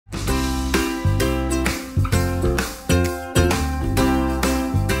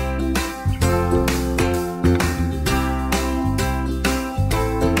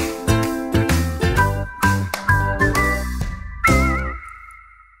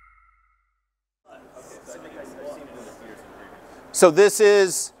So this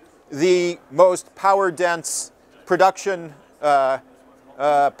is the most power-dense production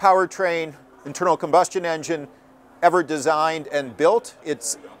powertrain internal combustion engine ever designed and built.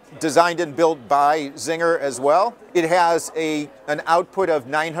 It's designed and built by Zinger as well. It has an output of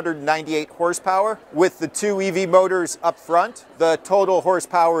 998 horsepower. With the two EV motors up front, the total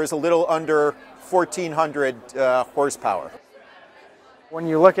horsepower is a little under 1,400 horsepower. When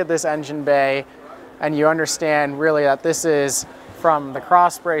you look at this engine bay and you understand really that this is from the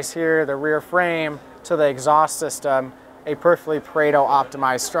cross brace here, the rear frame, to the exhaust system, a perfectly Pareto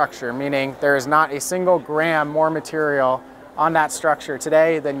optimized structure, meaning there is not a single gram more material on that structure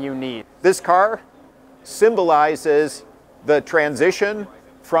today than you need. This car symbolizes the transition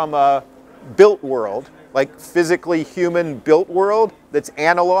from a built world, like physically human built world that's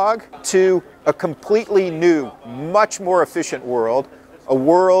analog, to a completely new, much more efficient world, a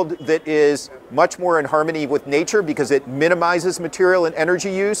world that is much more in harmony with nature because it minimizes material and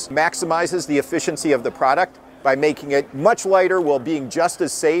energy use, maximizes the efficiency of the product by making it much lighter while being just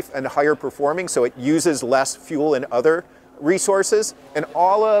as safe and higher performing, so it uses less fuel and other resources. And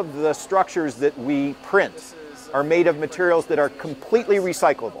all of the structures that we print are made of materials that are completely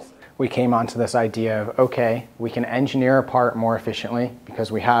recyclable. We came onto this idea of, okay, we can engineer a part more efficiently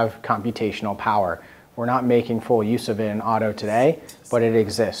because we have computational power. We're not making full use of it in auto today, but it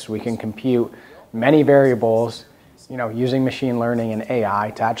exists. We can compute many variables, using machine learning and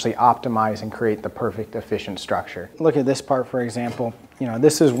AI to actually optimize and create the perfect efficient structure. Look at this part, for example.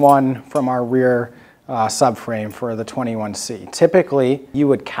 This is one from our rear subframe for the 21C. Typically, you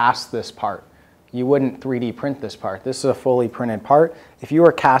would cast this part. You wouldn't 3D print this part. This is a fully printed part. If you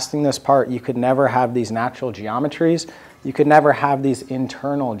were casting this part, you could never have these natural geometries. You could never have these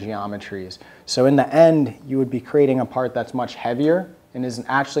internal geometries. So in the end, you would be creating a part that's much heavier and is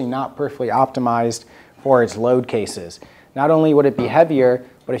actually not perfectly optimized for its load cases. Not only would it be heavier,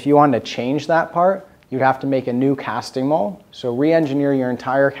 but if you wanted to change that part, you'd have to make a new casting mold. So re-engineer your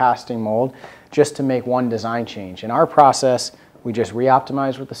entire casting mold just to make one design change. In our process, we just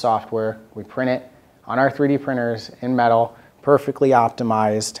re-optimize with the software. We print it on our 3D printers in metal, perfectly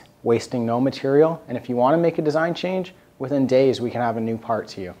optimized, wasting no material. And if you want to make a design change, within days we can have a new part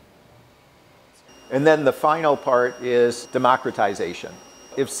to you. And then the final part is democratization.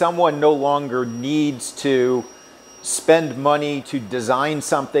 If someone no longer needs to spend money to design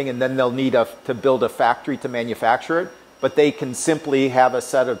something and then they'll need to build a factory to manufacture it, but they can simply have a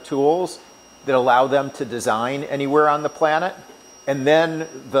set of tools that allow them to design anywhere on the planet, and then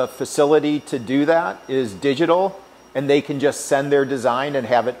the facility to do that is digital, and they can just send their design and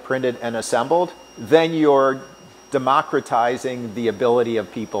have it printed and assembled, then you're democratizing the ability of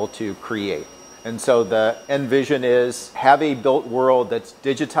people to create. And so the end vision is have a built world that's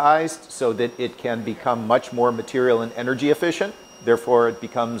digitized so that it can become much more material and energy efficient. Therefore, it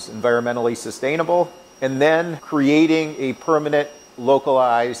becomes environmentally sustainable. And then creating a permanent,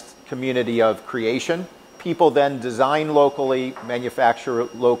 localized community of creation. People then design locally, manufacture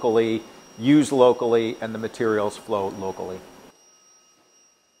locally, use locally, and the materials flow locally.